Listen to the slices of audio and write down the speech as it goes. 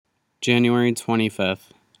January 25th,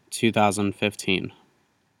 2015.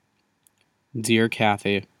 Dear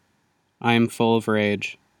Kathy, I am full of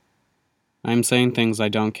rage. I am saying things I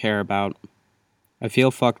don't care about. I feel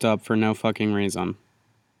fucked up for no fucking reason.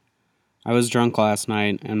 I was drunk last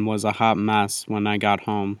night and was a hot mess when I got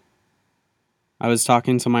home. I was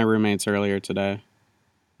talking to my roommates earlier today.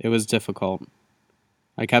 It was difficult.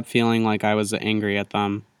 I kept feeling like I was angry at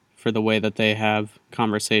them for the way that they have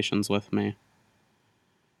conversations with me.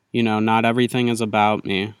 You know, not everything is about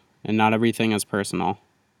me, and not everything is personal.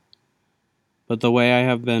 But the way I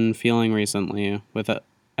have been feeling recently with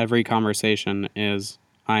every conversation is,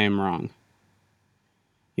 I am wrong.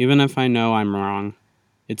 Even if I know I'm wrong,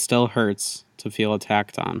 it still hurts to feel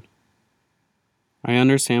attacked on. I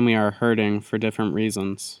understand we are hurting for different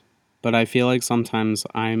reasons, but I feel like sometimes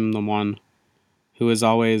I'm the one who is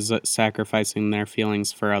always sacrificing their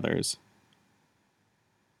feelings for others.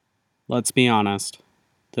 Let's be honest,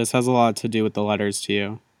 this has a lot to do with the letters to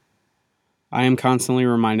you. I am constantly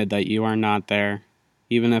reminded that you are not there,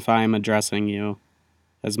 even if I am addressing you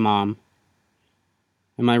as Mom.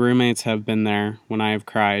 And my roommates have been there when I have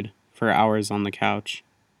cried for hours on the couch.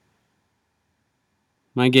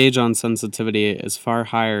 My gauge on sensitivity is far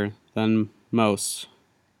higher than most,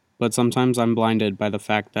 but sometimes I'm blinded by the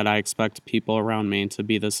fact that I expect people around me to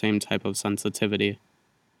be the same type of sensitivity,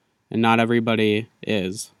 and not everybody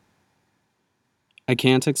is. I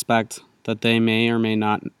can't expect that they may or may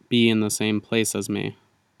not be in the same place as me,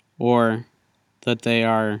 or that they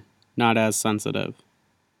are not as sensitive.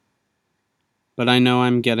 But I know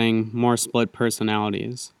I'm getting more split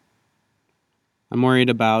personalities. I'm worried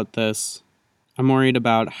about this. I'm worried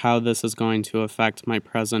about how this is going to affect my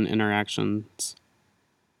present interactions.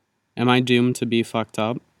 Am I doomed to be fucked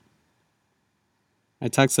up? I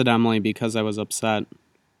texted Emily because I was upset.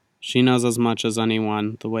 She knows as much as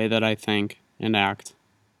anyone the way that I think and act.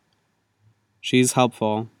 She's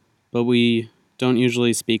helpful, but we don't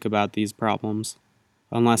usually speak about these problems,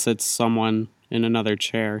 unless it's someone in another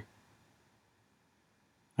chair.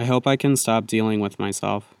 I hope I can stop dealing with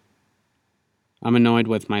myself. I'm annoyed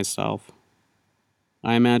with myself.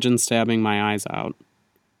 I imagine stabbing my eyes out.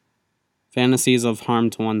 Fantasies of harm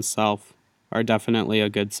to oneself are definitely a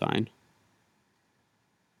good sign.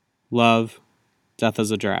 Love, Death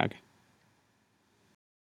is a Drag.